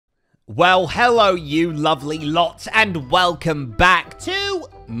Well, hello you lovely lots, and welcome back to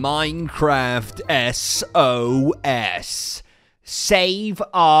Minecraft SOS. Save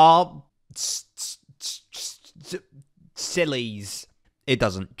our sillies. It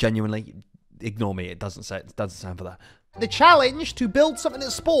doesn't, genuinely. Ignore me, it doesn't sound for that. The challenge to build something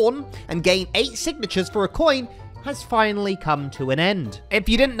at spawn and gain 8 signatures for a coin has finally come to an end. If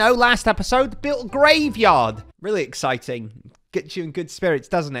you didn't know, last episode built a graveyard. Really exciting. Gets you in good spirits,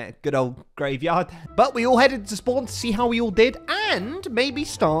 doesn't it? Good old graveyard. But we all headed to spawn to see how we all did and maybe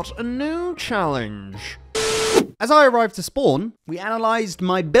start a new challenge. As I arrived to spawn, we analysed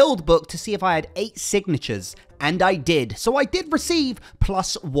my build book to see if I had 8 signatures, and I did. So I did receive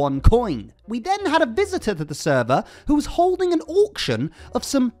 +1 coin. We then had a visitor to the server who was holding an auction of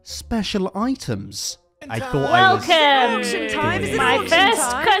some special items. I thought Welcome! Auction time? Is it my auction first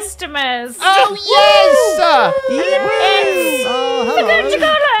time? customers! Oh, yes! It's the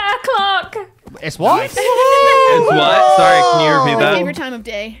Coca-Cola clock! It's what? It's what? Sorry, can you repeat My that? favorite time of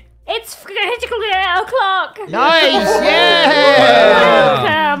day. It's Coca-Cola clock! Nice,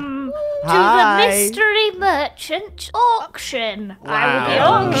 yeah! Welcome to the Mystery Merchant Auction. I will be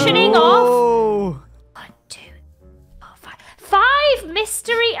auctioning off 1, 2, 4, 5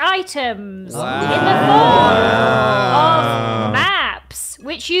 mystery items in the form of maps,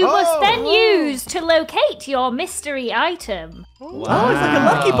 which you must then use to locate your mystery item. Oh, it's like a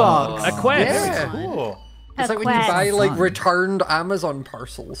lucky box. A quest. Yeah. Cool. It's like when you buy like returned Amazon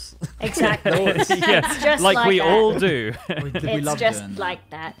parcels. Exactly. It's just like we that. all do. It's just like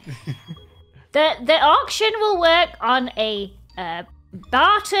that. The auction will work on a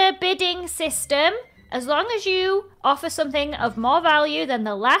barter bidding system. As long as you offer something of more value than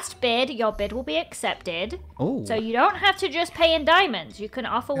the last bid, your bid will be accepted. Oh. So you don't have to just pay in diamonds. You can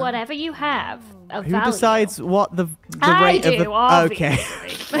offer whatever you have of Who value. decides what the I rate do, of the...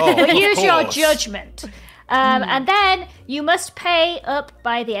 obviously. Okay. But use your judgment. And then you must pay up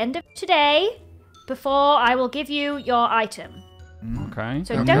by the end of today before I will give you your item. Okay.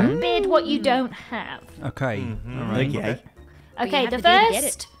 So don't bid what you don't have. Okay. Okay. Okay, have the to do to get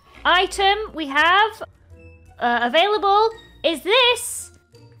first item we have available is this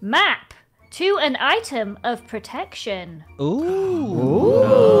map to an item of protection.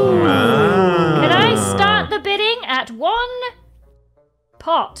 Ooh. Can I start the bidding at 1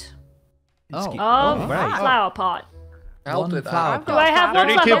 pot of flower pot? I'll do that. Do I have one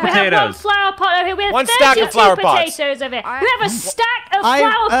 32 flower? We have one potatoes. flower pot over here. We have One 32 stack of flower pots. potatoes over here. We have a stack of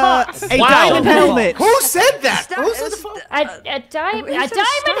flower pots. A diamond helmet. Who said that? Who said A diamond stack?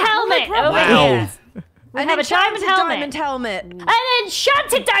 helmet Oh my over God. here. We have a diamond helmet. An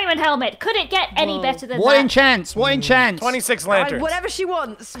enchanted diamond helmet. Could it get any better than What that? enchants? What enchants? 26 lanterns. Whatever she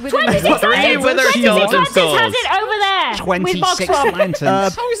wants. 26 Three lanterns. with her 26 skeleton lanterns souls. has it over there. 26 With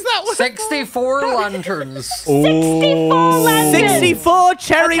lanterns. 64 lanterns. 64 lanterns. 64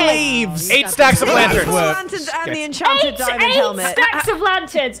 cherry leaves. 8 stacks of lanterns. Lanterns and the enchanted diamond Eight helmet. stacks of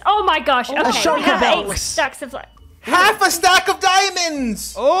lanterns. Oh my gosh. Okay, we have 8 stacks of lanterns. Half a stack of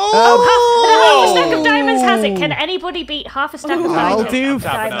diamonds. Half a stack of diamonds has it. Can anybody beat half a stack of I'll diamonds? do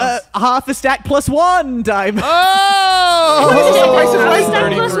Diamonds. half a stack +1 diamond. Oh! Half a stack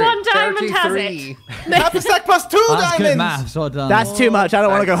plus 1 diamond has it. 33. Half a stack plus 2 That's good diamonds. maths, well done. That's too much. I don't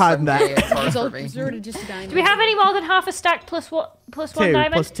want to go higher than that. It's hard for me. Do we have any more than half a stack plus 1 2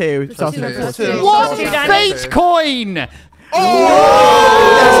 diamond? +2. Plus two. Plus two. One Two diamonds. fate coin!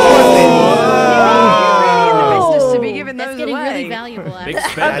 To be giving That's those getting away. really valuable. Big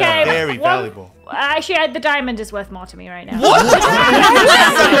Actually. spend. Okay, Very one- valuable. Actually, the diamond is worth more to me right now.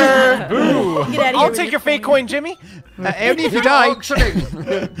 I'll take your fake coin, Jimmy. Only if you die. Auctioning.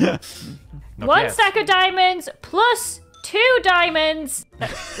 One stack of diamonds plus 2 diamonds.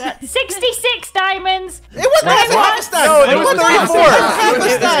 That's 66 diamonds. It was not half a stack. No, it was 34. Half a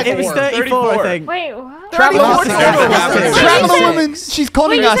stack. It was 34, I think. Wait, what? Traveler woman, she's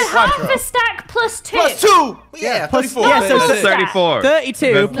conning Wait, you us. said half a stack plus 2. Plus 2. Yeah, Plus- 34. yeah, so That's 34.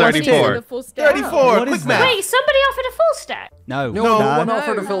 32 That's plus 34. 2. 34. What Quick is math. Wait, somebody offered a full stack. No. No, No. one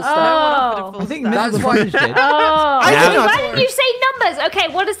offered a full stack. Oh. I think That's Mr. why- Fudge did. Oh. I did not. Why didn't you say numbers? Okay,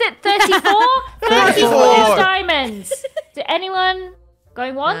 what is it? 34? 34 34. diamonds. To anyone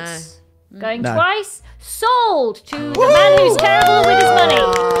going once? Going No. twice? Sold to the man who's terrible with his money.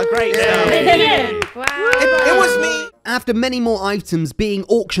 Oh, great. Million. It was me. After many more items being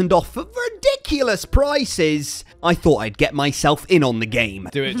auctioned off for ridiculous prices, I thought I'd get myself in on the game.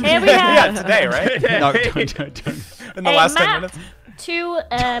 Do it. Here we Yeah, have today, right? No, don't. In the a last 10 map minutes. to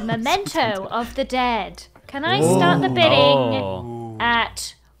a memento of the dead. Can I start the bidding Oh.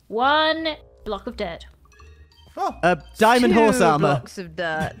 at 1 block of dirt? Diamond horse 2 armor. blocks of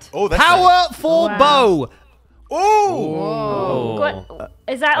dirt. Oh, that's Powerful bow. Oh. What,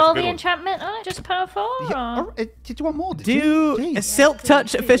 is that all good the one. enchantment on it? Just powerful? Or? Did you want more? Did you? Do a Jeez. silk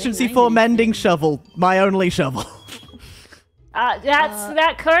touch efficiency 4 mending shovel. My only shovel.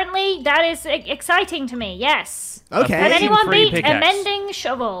 That is exciting to me. Yes. Okay. Can anyone Free beat a pickaxe. mending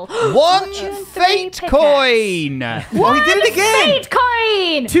shovel? 1 3 fate pickaxe. coin. Oh, he did it again. Fate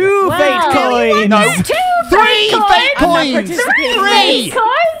coin. 2 Wow. fate coins. No. 2 3 fate coins. participating. 3. fate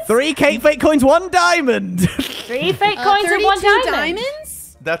coins. 3 fate coins, 1 diamond. 3 fate coins and 1 32 diamond.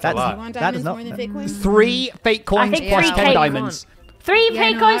 diamonds? That's a That's- You lot. want That diamonds is not- more than fake coins? 3 fate coins think plus 3 10 fate diamonds. 3 Yeah,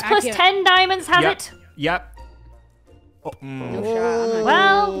 fate no, coins I plus can't. 10 diamonds has it? Yep. No shot. I'm not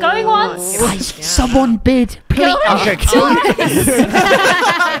Well, going once. Someone bid. Please.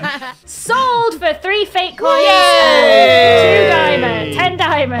 Sold for 3 fate coins Yay! and 2 diamonds. 10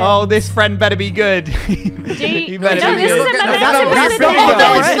 diamonds. Oh, this friend better be good. Do He you, better no, be this good. is a that's memorandum. not- Oh,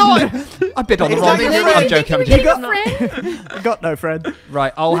 no, it's not. I bid on the wrong. I'm joking. I'm joking. I got no friend.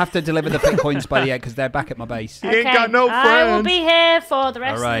 Right, I'll have to deliver the fate coins by the end because they're back at my base. He ain't got no I will friends. be here for the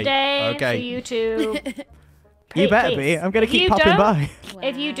rest of Alright, the day okay. for you to. You better Please. be. I'm going to If keep you popping don't- by.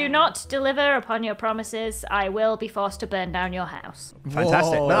 If you do not deliver upon your promises, I will be forced to burn down your house.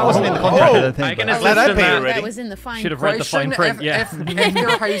 Fantastic. But that wasn't in the contract, I don't think. I can but- assist I in pay that. already. That was in the fine Should have read the fine print. if, Yeah. if your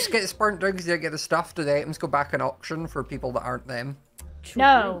house gets burnt down because you get the stuff, do the items go back in auction for people that aren't them?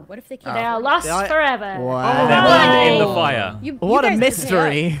 No. What if they can't? They are lost forever. Wow. They're burned in the Bye. fire. What a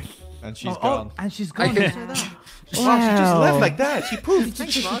mystery. And she's gone. And she's I gone. can, Wow, she just left like that. She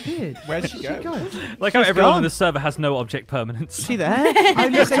poofed. Where'd she go? Like how everyone gone. in the server has no object permanence. Is she there?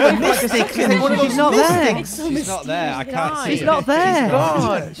 I'm just saying mystics. She's not there. She's not there. I can't see She's her. not there.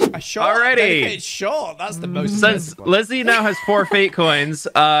 A shot. Alrighty. Dedicated shot. That's the most. Since impressive one. Lizzie now has 4 fate coins,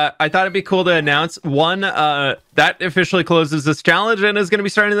 I thought it'd be cool to announce one that officially closes this challenge and is going to be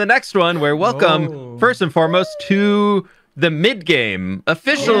starting the next one. Where welcome first and foremost to the mid game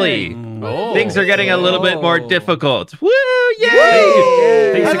officially. Oh. Things are getting a little bit more difficult. Woo!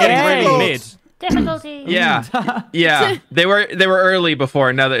 Yay! Things are getting really mid. Difficulty. Yeah, yeah. They were early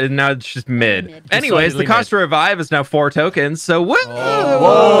before. Now it's just mid. Anyways, the Decidedly cost to revive is now 4 tokens. So woo!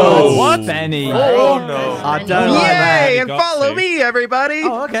 Whoa. What? Benny. Oh no. I don't like that. Yay! And follow me, everybody.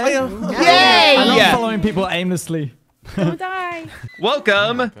 Oh, okay. Yay! I'm following people aimlessly. Don't die.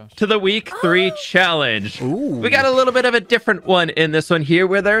 Welcome to the week 3 challenge. We got a little bit of a different one in this one here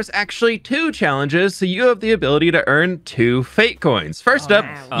where there's actually 2 challenges, so you have the ability to earn 2 fate coins. First up,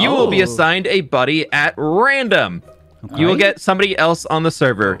 you will be assigned a buddy at random. You will get somebody else on the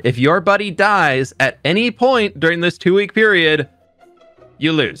server. If your buddy dies at any point during this 2-week period,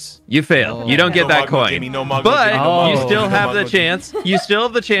 you lose. You fail. You don't get No that mug, no coin. Jimmy, no mug, But no Jimmy, no you mug, still no have mug, the no Jimmy. chance. You still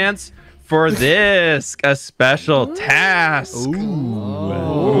have the chance for this, a special task. Ooh.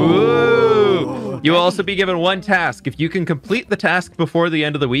 You will also be given 1 task. If you can complete the task before the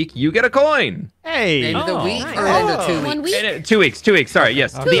end of the week, you get a coin. Hey. end of the week or end of 2 weeks? 1 week? 2 weeks. 2 weeks. Sorry.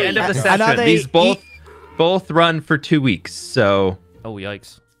 Yes. The end of the And are session. they These both run for 2 weeks. So. Oh,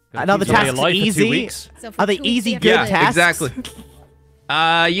 yikes. Another Keep somebody task's alive for 2 easy. weeks? So for Are they 2 weeks, easy, you have good to- tasks? Exactly.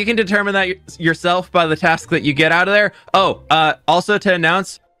 You can determine that yourself by the task that you get out of there. Oh, also to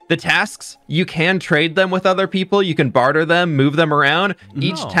announce, the tasks, you can trade them with other people. You can barter them, move them around.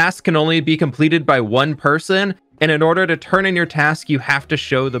 Each task can only be completed by 1 person. And in order to turn in your task, you have to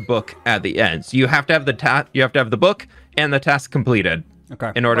show the book at the end. So you have to have the book and the task completed.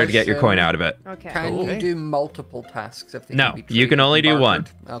 Okay. In order to get your coin out of it. Okay. Can you do multiple tasks if they No, can be you can traded only and do bartered?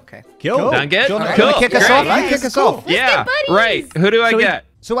 1. Okay. Cool. Sound good? John, Cool. kick us Great. off. You kick us off. Yeah, right. Who do I get?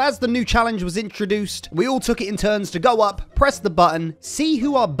 So as the new challenge was introduced, we all took it in turns to go up, press the button, see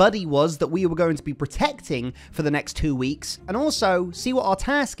who our buddy was that we were going to be protecting for the next 2 weeks, and also see what our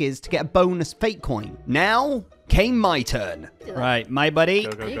task is to get a bonus fate coin. Now came my turn. Right, my buddy.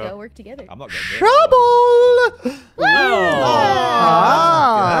 There you go, work together. I'm not going to Trouble!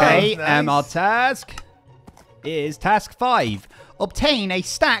 Ah, Okay, nice. and our task is task 5. Obtain a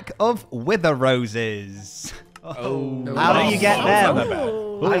stack of wither roses. How do you get them?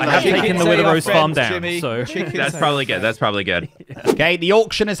 I have taken the Wither Rose farm down, so... That's probably good. That's probably good. Okay, the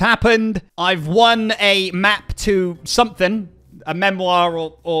auction has happened. I've won a map to something, a memoir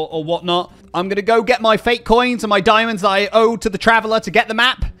or whatnot. I'm going to go get my fate coins and my diamonds that I owe to the traveler to get the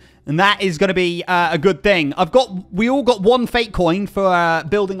map. And that is going to be a good thing. We all got 1 fate coin for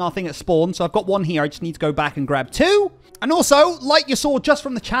building our thing at spawn. So I've got 1 here. I just need to go back and grab 2. And also, like you saw just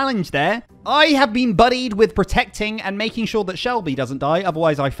from the challenge there, I have been buddied with protecting and making sure that Shelby doesn't die.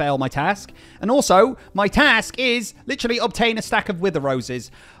 Otherwise, I fail my task. And also, my task is literally obtain a stack of wither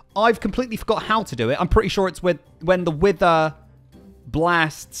roses. I've completely forgot how to do it. I'm pretty sure it's when the wither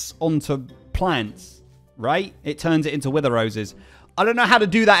blasts onto plants, right? It turns it into wither roses. I don't know how to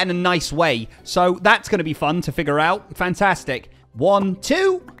do that in a nice way. So that's going to be fun to figure out. Fantastic. 1,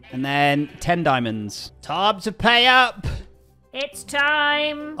 2, and then 10 diamonds. Time to pay up. It's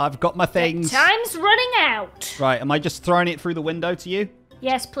time. I've got my things. Time's running out. Right, am I just throwing it through the window to you?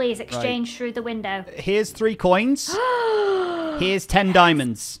 Yes, please, exchange through the window. Here's 3 coins. Here's 10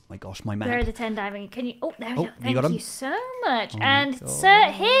 diamonds. Oh my gosh, my map. Where are the 10 diamond? Can you... Oh, there we go. you got Thank 'em? you so much. And,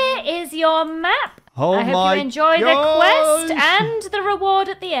 sir, here is your map. Oh I hope you enjoy the quest and the reward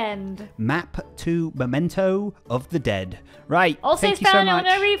at the end. Map to Memento of the Dead. Right, Also thank you so found much.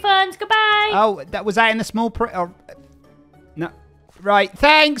 no refunds. Goodbye. Oh, that was that in the small no. Right,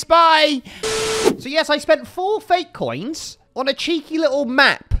 thanks, bye. So yes, I spent 4 fake coins on a cheeky little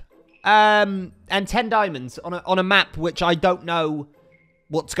map. And 10 diamonds on a map which I don't know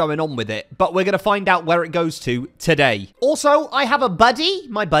what's going on with it, but we're going to find out where it goes to today. Also, I have a buddy.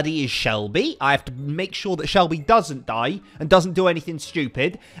 My buddy is Shelby. I have to make sure that Shelby doesn't die and doesn't do anything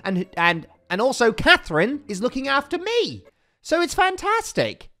stupid. And also Catherine is looking after me. So it's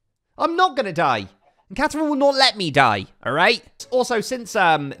fantastic. I'm not going to die. And Catherine will not let me die, all right? Also, since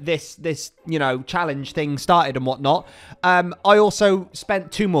this you know, challenge thing started and whatnot, I also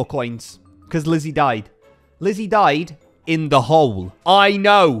spent 2 more coins because Lizzie died. Lizzie died in the hole. I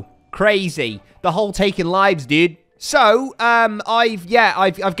know, crazy. The hole taking lives, dude. So,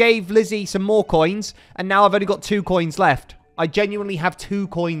 I've gave Lizzie some more coins, and now I've only got 2 coins left. I genuinely have 2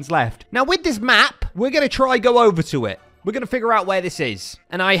 coins left. Now, with this map, we're going to try go over to it. We're going to figure out where this is.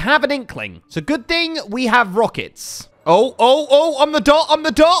 And I have an inkling. It's a good thing we have rockets. Oh, on the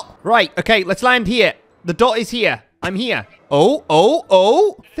dot. Right, okay, let's land here. The dot is here. I'm here. Oh.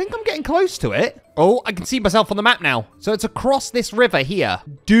 I think I'm getting close to it. Oh, I can see myself on the map now. So it's across this river here.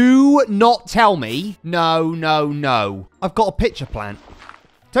 Do not tell me. No. I've got a pitcher plant.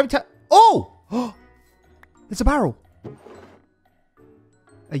 Don't tell. Oh! There's a barrel.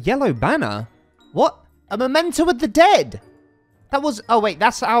 A yellow banner? What? A memento of the dead. That was... Oh, wait.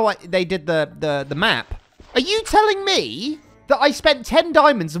 That's how they did the map. Are you telling me that I spent 10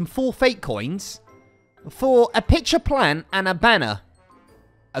 diamonds and 4 fake coins for a pitcher plant and a banner?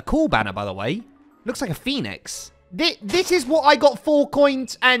 A cool banner, by the way. Looks like a phoenix. This is what I got 4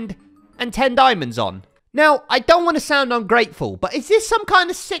 coins and 10 diamonds on. Now, I don't want to sound ungrateful, but is this some kind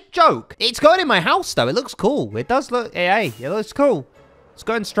of sick joke? It's going in my house, though. It looks cool. It does look... Hey, it looks cool. It's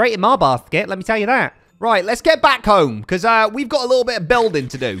going straight in my basket, let me tell you that. Right, let's get back home, because we've got a little bit of building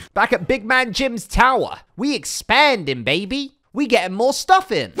to do. Back at Big Man Jim's tower. We expanding, baby. We getting more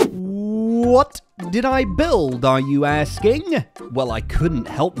stuff in. What did I build, are you asking? Well, I couldn't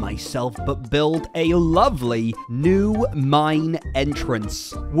help myself but build a lovely new mine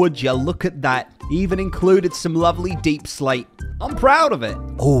entrance. Would you look at that? Even included some lovely deep slate. I'm proud of it.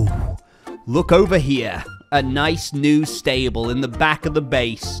 Oh, look over here. A nice new stable in the back of the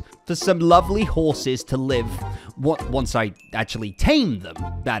base for some lovely horses to live. Once I actually tame them,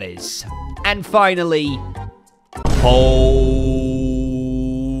 that is. And finally, hole.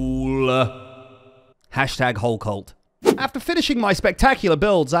 Hashtag hole cult. After finishing my spectacular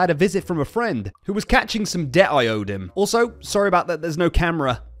builds, I had a visit from a friend who was catching some debt I owed him. Also, sorry about that, there's no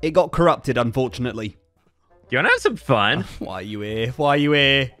camera. It got corrupted, unfortunately. You want to have some fun? Why are you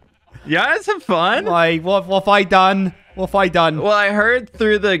here? Yeah, have some fun. Why? What have I done? Well, I heard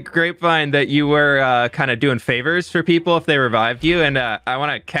through the grapevine that you were kind of doing favors for people if they revived you, and I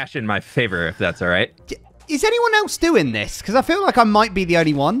want to cash in my favor if that's all right. Is anyone else doing this? Because I feel like I might be the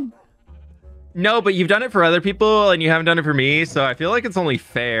only one. No, but you've done it for other people, and you haven't done it for me, so I feel like it's only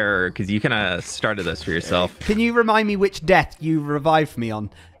fair, because you kind of started this for yourself. Can you remind me which death you revived me on?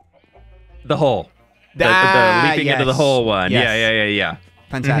 The hole. The leaping into the hole one. Yes. Yeah.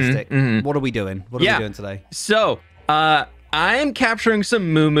 Fantastic. What are we doing? What are we doing today? So, I'm capturing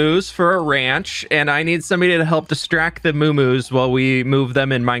some moo-moos for a ranch, and I need somebody to help distract the moo-moos while we move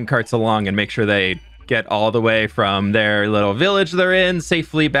them in minecarts along and make sure they get all the way from their little village they're in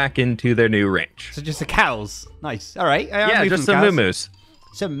safely back into their new ranch. So just the cows. Nice. All right. Yeah, just some moo-moos.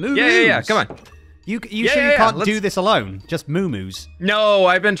 Some moo-moos. Yeah. Come on. You sure you can't do this alone? Just moo-moos. No,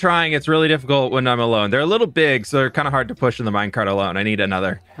 I've been trying. It's really difficult when I'm alone. They're a little big, so they're kind of hard to push in the minecart alone. I need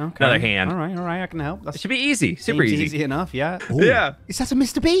another hand. All right. I can help. It should be easy. Super easy. Easy enough, yeah. Ooh. Yeah. Is that a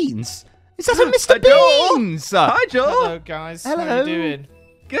Mr. Beans? Is that a Mr. Beans? Hi, Joel. Hello, guys. Hello. How are you doing?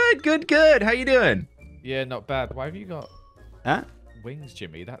 Good. How you doing? Yeah, not bad. Why have you got... Huh? wings,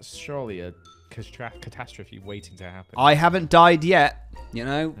 Jimmy. That's surely a catastrophe waiting to happen. I haven't died yet. You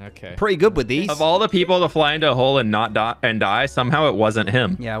know, Okay. pretty good with these. Of all the people to fly into a hole and not die, somehow it wasn't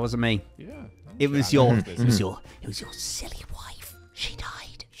him. Yeah, it wasn't me. Yeah. It was your silly wife. She died.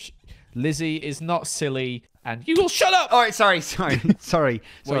 Lizzie is not silly, and you will shut up. All right, sorry.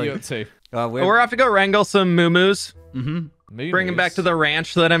 What are you up to? We're off to go wrangle some moo-moos. Moo-moos? Bring them back to the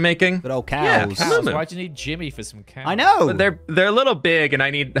ranch that I'm making. Good old Yeah, cows. Cows. moo-moo. Why do you need Jimmy for some cows? I know. But they're a little big, and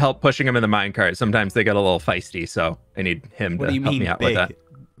I need help pushing them in the minecart. Sometimes they get a little feisty, so I need him What to do you help mean me out big? with that.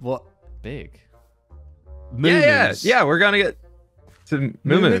 What? Big. Moo-moos. Yeah, we're gonna get some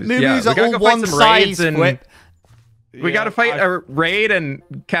moo-moos. Moo-moos Yeah, we are gotta all go fight one some size, raids and Whip. we gotta fight a raid and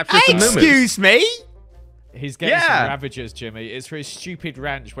capture some moo-moos. Excuse me? He's getting Yeah. some Ravagers, Jimmy. It's for his stupid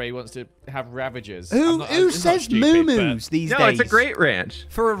ranch where he wants to have Ravagers. Who it's not says stupid, moo-moos these No, days? it's a great ranch.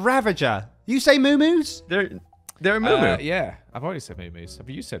 For a Ravager. You say moo-moos? They're a moo-moo. Yeah, I've already said moo-moos. Have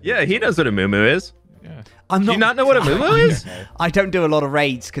you said Yeah, moo-moos? he knows what a moo-moo is. Yeah. I'm Do you not know what a moo-moo is? I don't do a lot of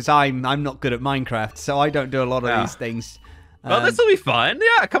raids because I'm not good at Minecraft, so I don't do a lot of these things. Well, this will be fun.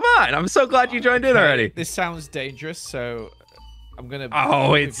 Yeah, come on. I'm so glad you joined in already. This sounds dangerous, so I'm gonna.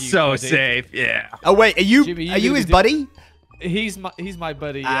 Oh, with it's you, so buddy. safe. Yeah. Oh wait, are you Jimmy, are you gonna his do- buddy? He's my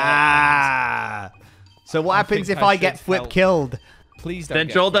buddy. So what happens think if I I get should Flip help. killed? Please don't. Then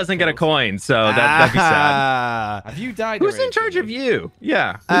get Joel Flip doesn't get a killed. coin, so that'd be sad. Have you died? Who's in already, charge Jimmy? of you?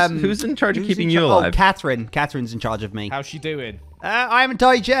 Yeah. Who's in charge of Who's keeping in you char- alive? Oh, Catherine. Catherine's in charge of me. How's she doing? I haven't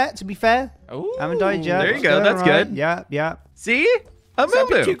died yet, to be fair. Oh, I haven't died yet. There you go, Still that's alright. good. Yeah. See? A Is that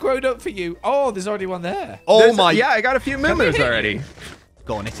bit too moo-moo. grown up for you? Oh, there's already one there. Oh my. Yeah, I got a few moo-moos already.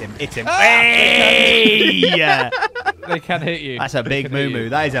 Go on, hit him. Ah! Hey! They can hit you. That's a They big can hit moo-moo. you.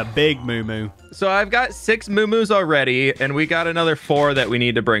 That is a big moo-moo. So I've got 6 moo-moos already, and we got another 4 that we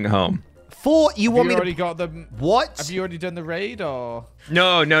need to bring home. 4? You Have want you me already to... got them? What? Have you already done the raid or?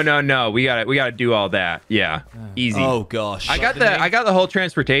 No. We gotta do all that. Yeah, easy. Oh gosh. I got the whole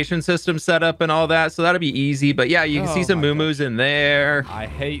transportation system set up and all that, so that'll be easy. But yeah, you can see some my moo-moos in there. I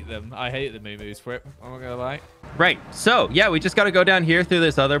hate them. I hate the moo-moos. Whip. I'm not gonna lie. Right. So yeah, we just got to go down here through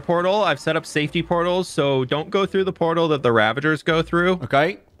this other portal. I've set up safety portals, so don't go through the portal that the Ravagers go through.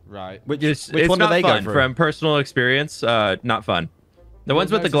 Okay. Right. Which It's one do not they go fun through? from personal experience. Not fun. The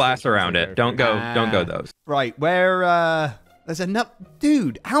ones with the those glass essentials around they it. go Don't go those. Right, where, there's enough...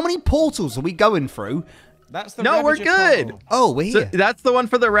 Dude, how many portals are we going through? That's the No, we're Ravager good. portal. Oh, we're So here. that's the one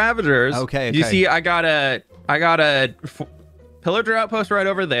for the Ravagers. Okay. You see, I got a pillager outpost right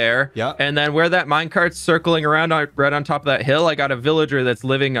over there. Yeah. And then where that minecart's circling around right on top of that hill, I got a villager that's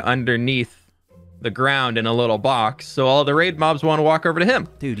living underneath the ground in a little box. So all the raid mobs want to walk over to him.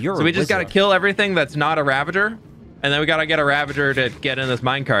 Dude, you're So a we just got to wizard. kill everything that's not a Ravager. And then we got to get a Ravager to get in this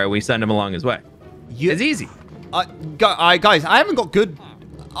minecart. We send him along his way. It's easy. Guys, I haven't got good...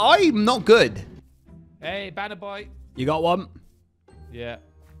 I'm not good. Hey, banner boy. You got one? Yeah.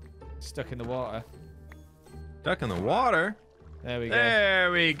 Stuck in the water. Stuck in the water. There we go.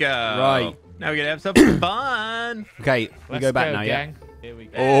 There we go. Right. Now we got to have some fun. Okay, we Let's go back now, gang. Here we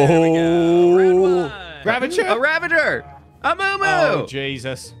go. There we go. Red one. Ravager? A Ravager. A moo-moo. Oh,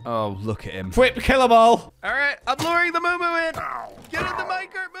 Jesus. Oh, look at him. Whip, kill them all. All right, I'm luring the moo-moo in. Get in the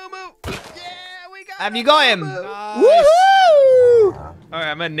minecart, moo-moo. Yeah, we got Have the you got him? moo-moo. Woohoo! All right,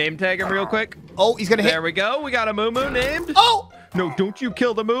 I'm going to name tag him real quick. Oh, he's gonna hit. There we go. We got a moo-moo named. Oh! No, don't you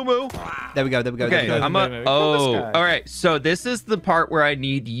kill the moo-moo. There we go. Okay, go. I'm Kill a... this Oh, guy. all right. So this is the part where I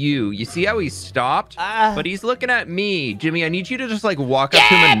need you. You see how he stopped? But he's looking at me. Jimmy, I need you to just like walk up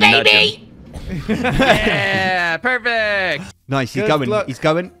to him and nudge him. Yeah, perfect. Nice, he's Good going. luck. He's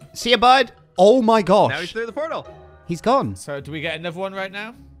going. See you, bud. Oh my Now he's gosh. through the portal. He's gone. So, do we get another one right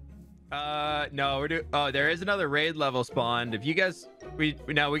now? No, we're doing. Oh, there is another raid level spawned. If you guys, we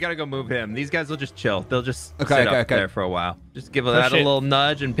gotta go move him. These guys will just chill. They'll just sit up there for a while. Just give that a it. little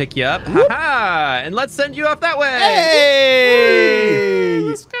nudge and pick you up. Ha-ha! And let's send you off that way. Hey!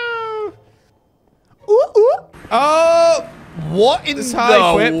 Let's go. Oh! What in This high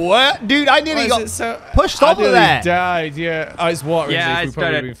the whip. what? Dude, I nearly Why is got it so... pushed I off of nearly there. died, yeah. Oh, it's water. Yeah, I We've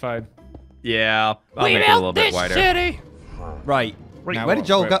probably started- been fine. Yeah, I'll make it a little bit wider. Right. Now Where did what,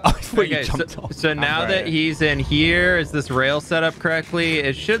 Joel Whip? go? Oh, I thought you Okay, jumped off. so now that right. he's in here, is this rail set up correctly?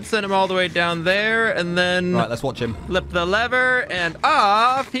 It should send him all the way down there, and then Right, let's watch him. flip the lever, and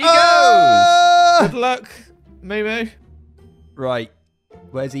off he goes. Good luck, Moo. Right.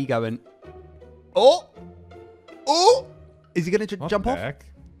 Where's he going? Oh! Oh! Is he going to jump off? Heck?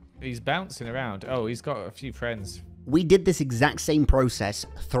 He's bouncing around. Oh, he's got a few friends. We did this exact same process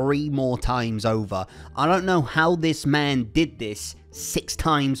 3 more times over. I don't know how this man did this 6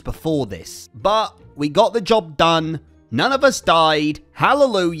 times before this. But we got the job done. None of us died.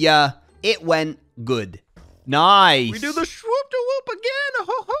 Hallelujah. It went good. Nice. We do the swoop-de-whoop again.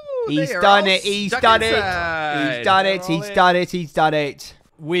 Ho, ho. He's They are done all it. He's stuck done it. inside. He's done it. He's done it. He's done it.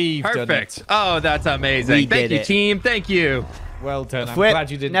 We've done Perfect. it. Oh, that's amazing. We Thank did you, it. team. Thank you. Well done. I'm Flip, glad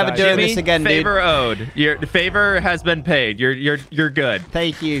you didn't never die. doing Jimmy. this again, dude. Favor owed. Your favor has been paid. You're good.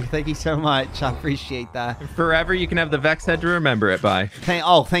 Thank you. Thank you so much. I appreciate that. Forever, you can have the Vex head to remember it by.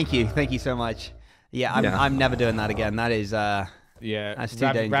 Thank you. Thank you so much. Yeah, I'm never doing that again. That is, Yeah, that's too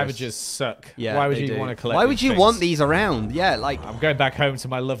dangerous. Ravagers suck. Yeah, Why would they you do. want to collect Why would these you things? want these around? Yeah, like I'm going back home to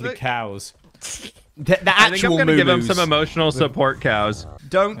my lovely cows. the I think actual I'm gonna give them moo-moos. some emotional support cows.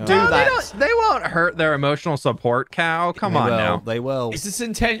 Don't do No, that. they won't hurt their emotional support cow. Come on now. They will. Is this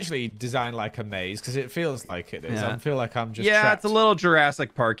intentionally designed like a maze? Because it feels like it is. Yeah. I feel like I'm just Yeah, trapped. it's a little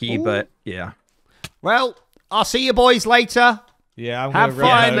Jurassic Parky, but yeah. Well, I'll see you boys later. Yeah, I'm Have gonna run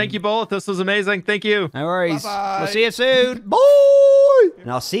fun. home. Thank you both. This was amazing. Thank you. No worries. Bye-bye. We'll see you soon. Bye.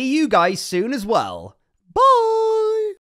 And I'll see you guys soon as well. Bye.